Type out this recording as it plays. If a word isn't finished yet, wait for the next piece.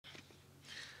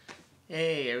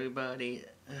Hey everybody,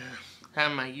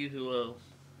 have my usual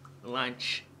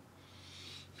lunch,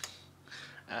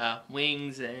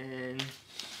 wings and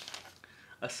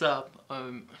a sub,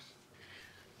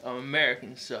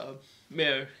 American sub,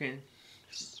 American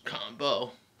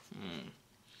combo.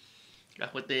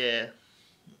 That's what they're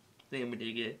thinking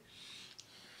they get.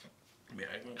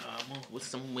 American combo with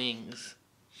some wings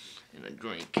and a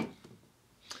drink.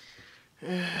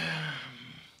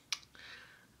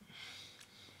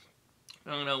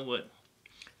 I don't know what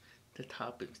the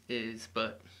topic is,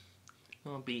 but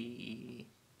it'll be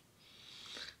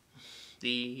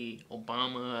the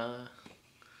Obama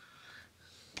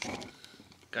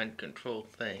gun control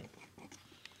thing.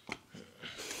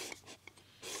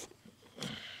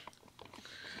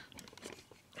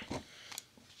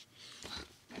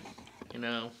 You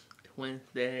know,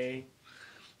 Wednesday.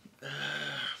 I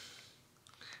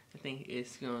think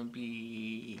it's gonna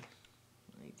be.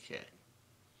 Let me check.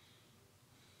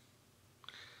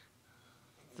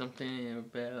 Something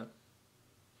about.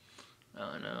 I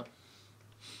don't know.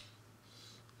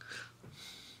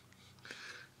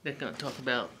 They're gonna talk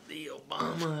about the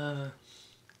Obama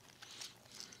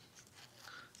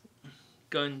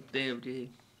gun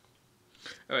thing.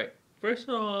 Alright, first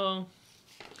of all,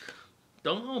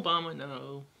 don't Obama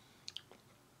know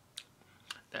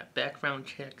that background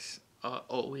checks are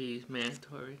always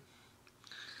mandatory?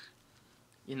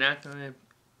 You're not gonna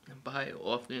buy it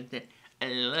off the internet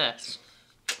unless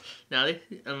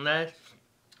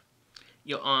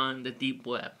you're on the deep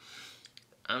web.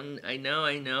 I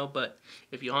know, but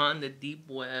if you're on the deep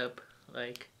web,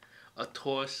 like a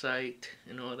Tor site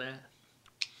and all that,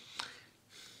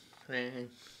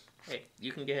 then hey,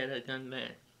 you can get a gun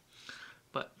then.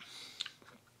 But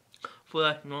for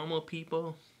like normal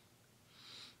people,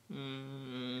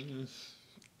 you're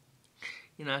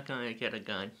not gonna get a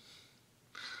gun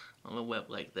on the web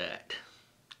like that.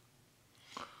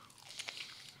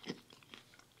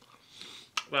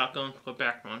 Welcome to a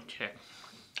background check.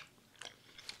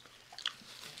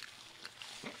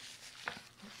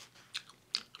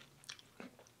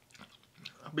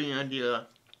 I'll be an idea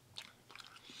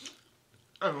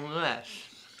unless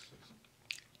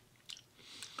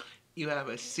you have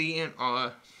a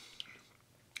CNR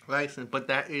license, but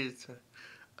that is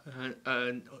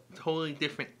a totally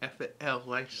different f.a.f.e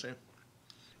license.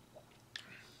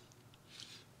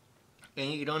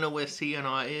 And you don't know what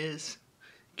CNR is?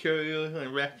 Curios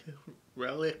and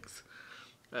relics,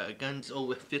 guns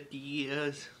over 50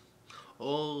 years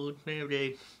old,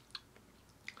 maybe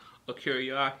or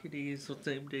curiosities or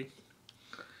something.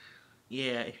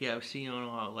 Yeah, if you have a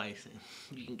CNR license,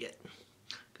 you can get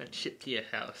guns shipped to your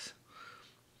house.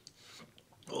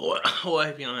 Or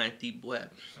if you're on a deep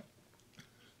web.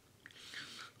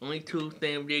 Only two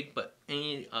things big, but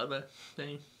any other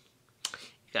thing,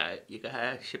 you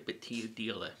gotta ship it to your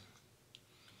dealer.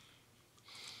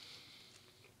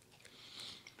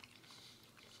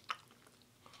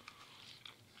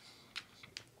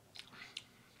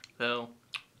 So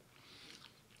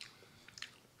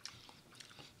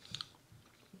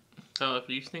if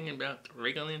you're thinking about the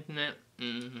regular internet,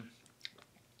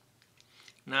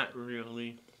 not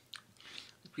really.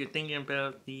 If you're thinking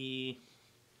about the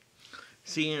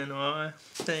CNR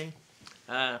thing,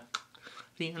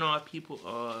 CNR people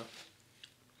are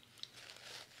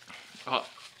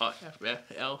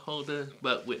f.a.f.e holders,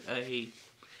 but with a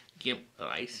GIMP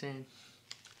license,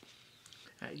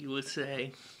 you would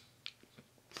say.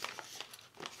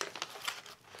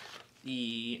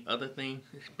 The other thing,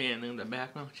 expanding the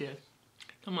background check.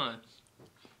 Come on.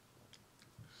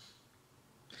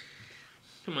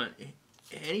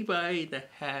 Anybody that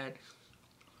had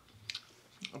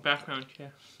a background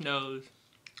check knows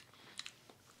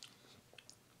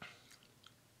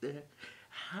that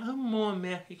how more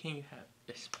method can you have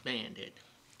expanded?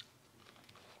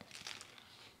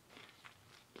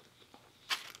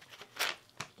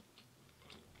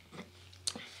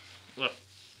 Look.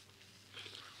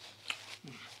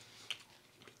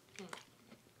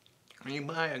 When you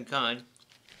buy a gun,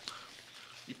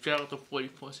 you fill out the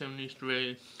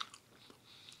 4473,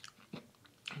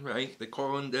 right? They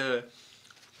call in the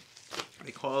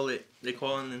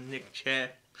Nick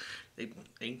chat. They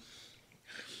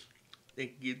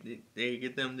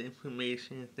give them the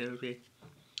information and everything.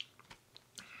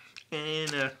 And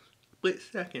in a split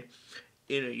second,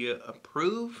 either you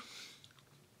approve,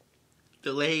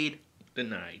 delayed,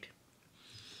 denied.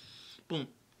 Boom.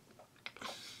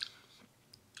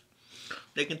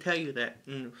 They can tell you that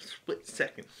in a split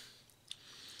second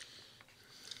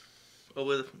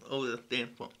over the damn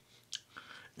phone.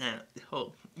 Now,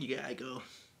 you gotta go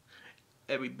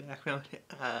every background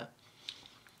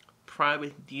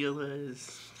private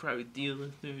dealers,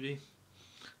 maybe.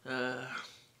 Uh,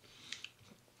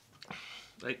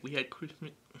 like we had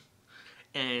Christmas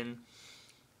and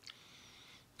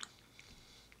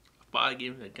a father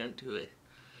giving a gun to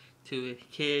a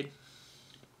kid,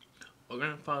 or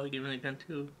grandfather giving a gun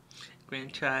to a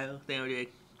grandchild.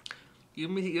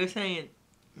 You're saying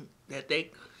that they're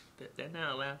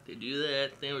not allowed to do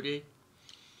that nowadays,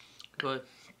 because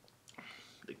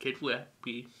the kid would have to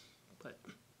be, but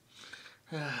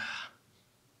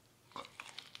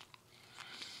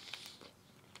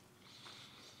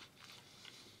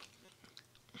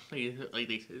like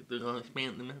they said, they're gonna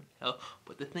expand the mental health.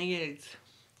 But the thing is,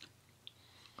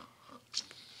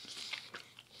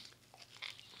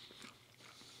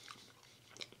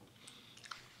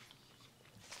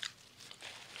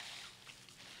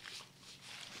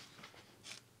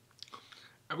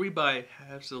 everybody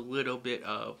has a little bit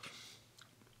of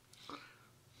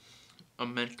a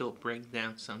mental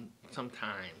breakdown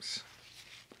sometimes.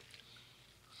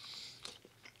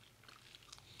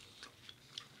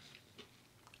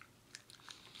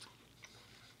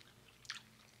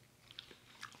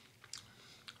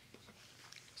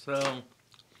 So,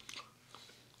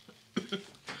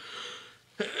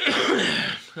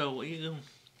 so what are you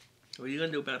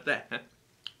gonna do about that? Huh?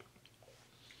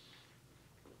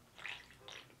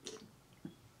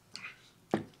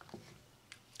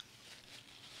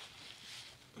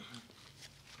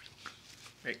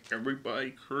 Make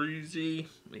everybody crazy,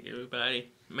 make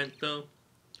everybody mental?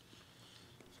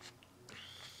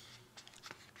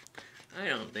 I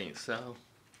don't think so.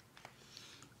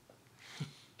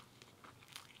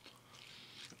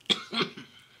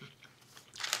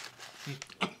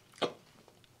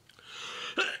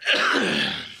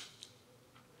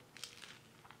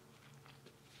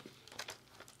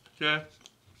 Yeah.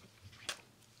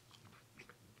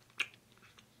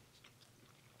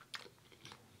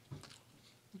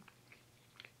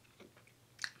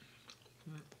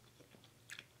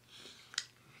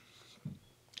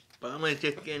 But I'm gonna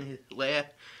just get his last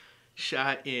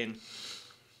shot in.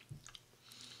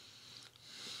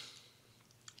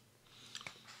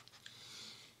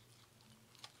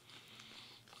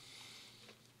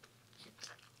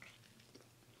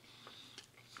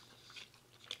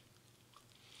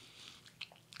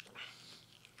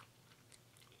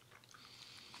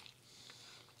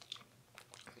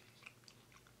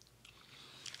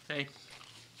 Hey.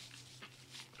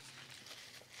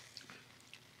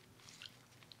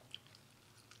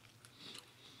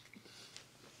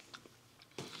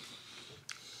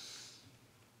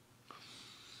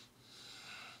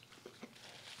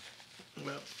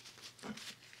 Well,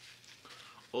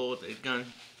 all the gun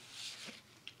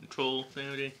control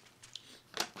thing.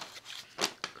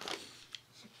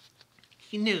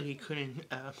 He knew he couldn't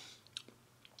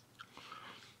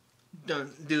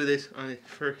don't do this on his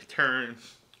first term.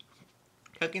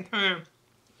 Second term,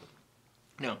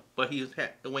 no, but he was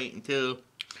had to wait until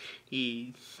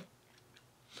he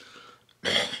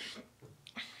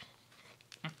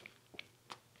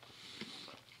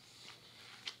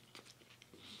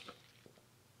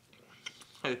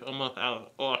was almost out of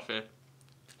office.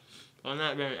 Well,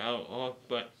 not very out of office,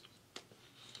 but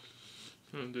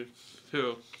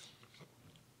still,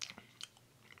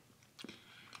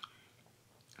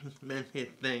 it's been his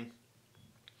thing.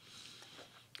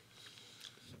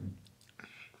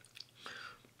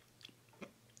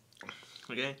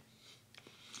 Okay?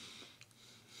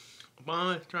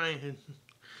 Obama's trying to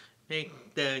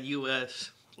make the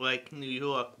U.S. like New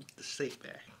York with the SAFE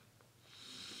Act.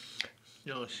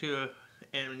 You know, sure,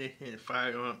 ammunition and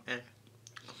firearm act.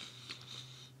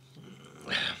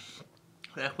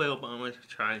 That's what Obama's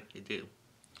trying to do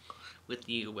with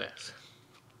the U.S.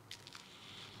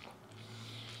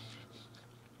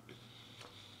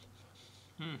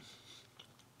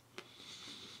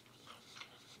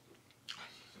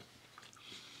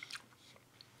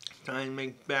 Trying to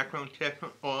make background checks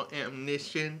on all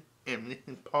ammunition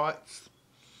parts,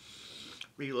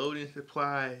 reloading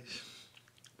supplies,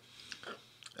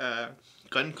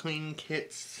 gun cleaning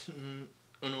kits,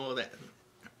 and all that.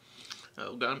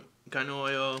 Gun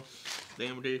oil,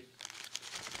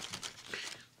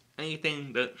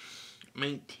 anything that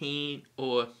maintain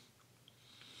or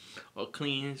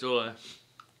cleans or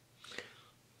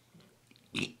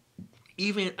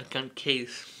even a gun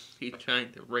case he's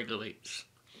trying to regulate.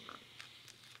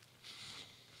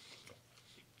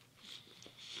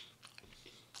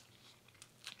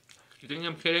 You think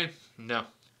I'm kidding? No,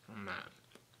 I'm not.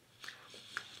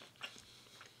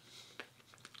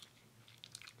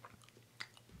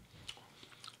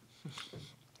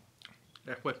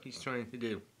 That's what he's trying to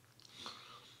do.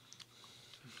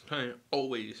 He's trying to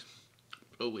always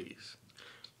always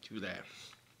do that.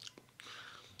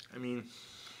 I mean,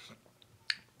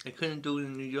 they couldn't do it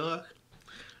in New York,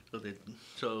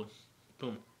 so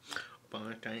boom,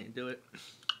 Obama trying to do it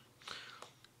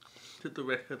to the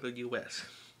rest of the U.S.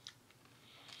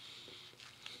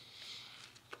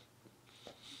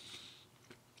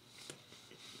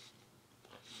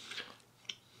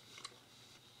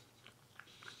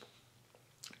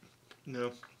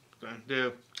 No, trying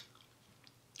to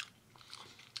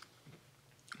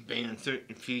ban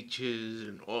certain features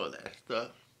and all that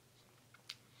stuff.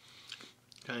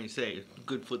 Trying to say it's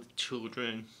good for the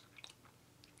children.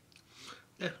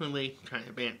 Definitely trying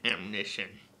to ban ammunition.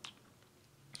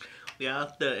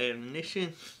 Without the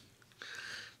ammunition,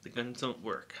 the guns don't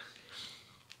work.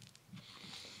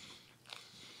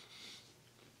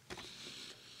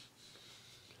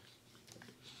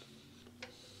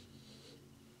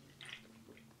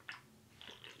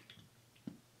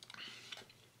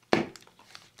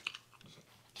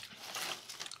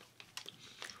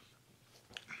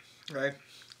 Right?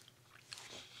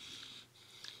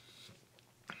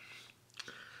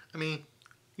 I mean,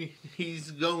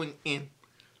 he's going in.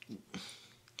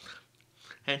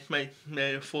 Hence my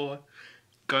metaphor,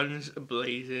 guns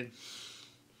blazing.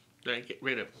 Trying to get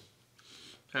rid of.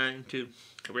 Trying to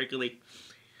regulate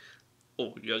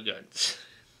all your guns.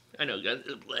 I know guns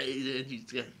are blazing.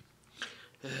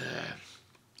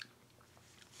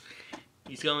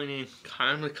 He's going in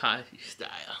kamikaze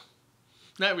style.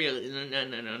 Not really.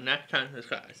 No, not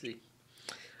kamikaze.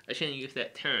 I shouldn't use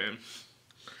that term.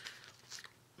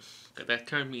 Because that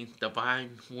term means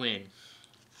divine win.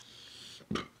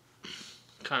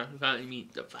 Kamikaze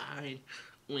means divine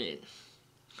win.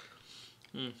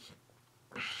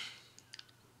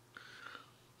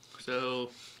 So,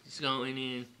 he's going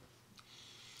in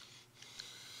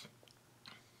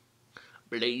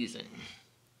blazing.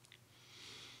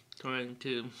 Trying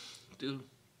to do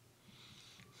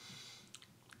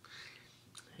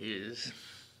his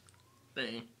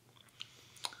thing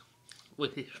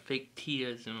with his fake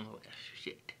tears and all that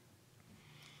shit.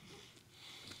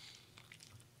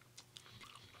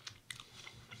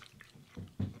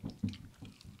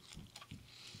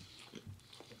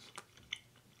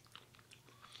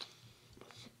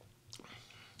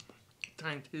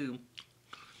 Time to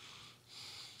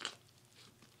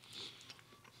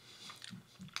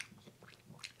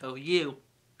tell you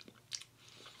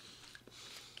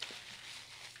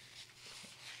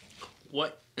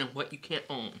what and what you can't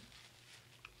own.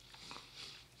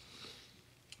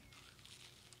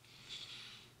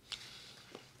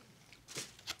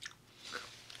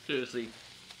 Seriously.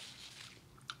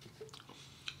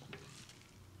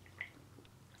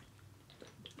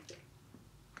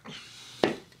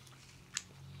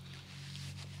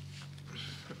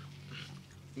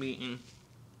 Meeting.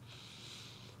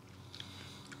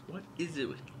 What is it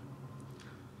with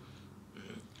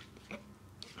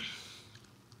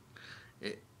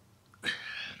it?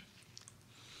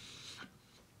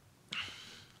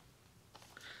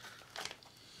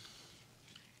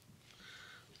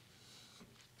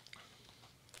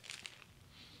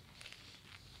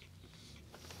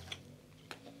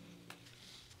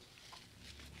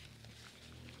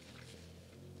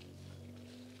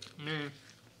 Man.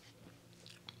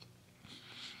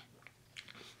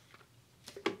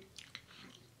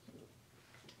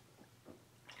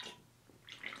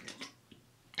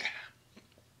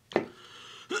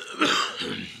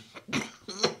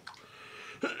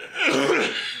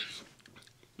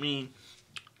 Me.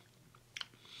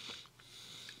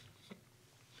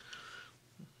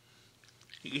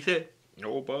 He said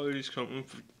nobody's coming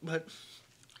for, but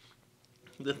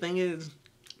the thing is,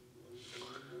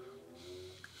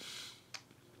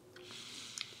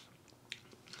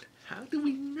 how do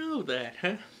we know that,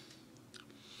 huh?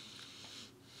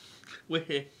 With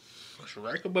a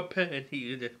strike of a pen,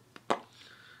 he just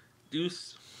do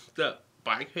stuff,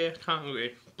 bypass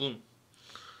Congress, boom.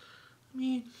 I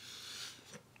mean,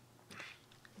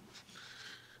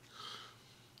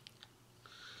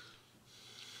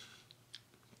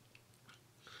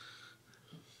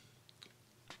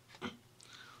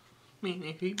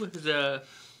 if he was a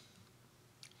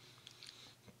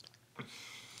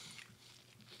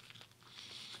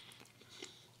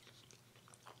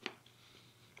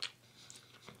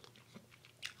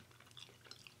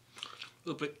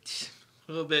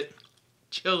little bit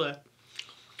chiller,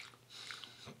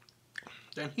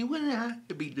 then he wouldn't have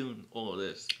to be doing all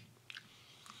this.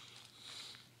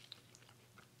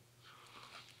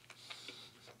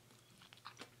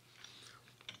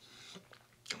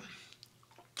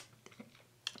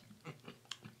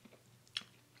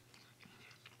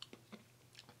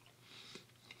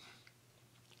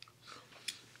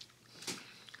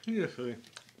 Seriously.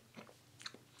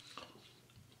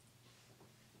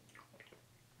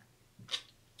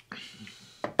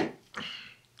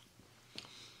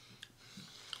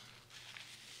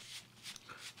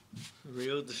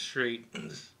 Real straight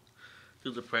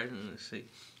to the presidency.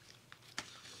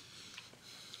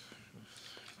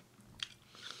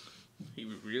 He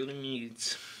really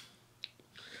needs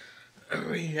a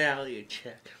reality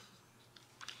check.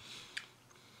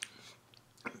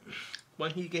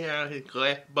 When he gets out of his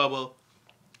glass bubble,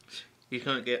 he's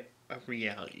gonna get a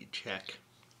reality check.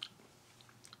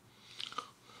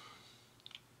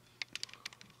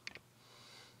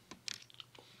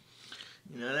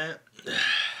 You know that?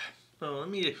 Well, let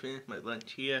me just finish my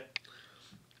lunch here.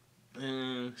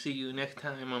 And see you next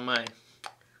time on my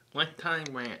lunchtime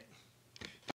rant.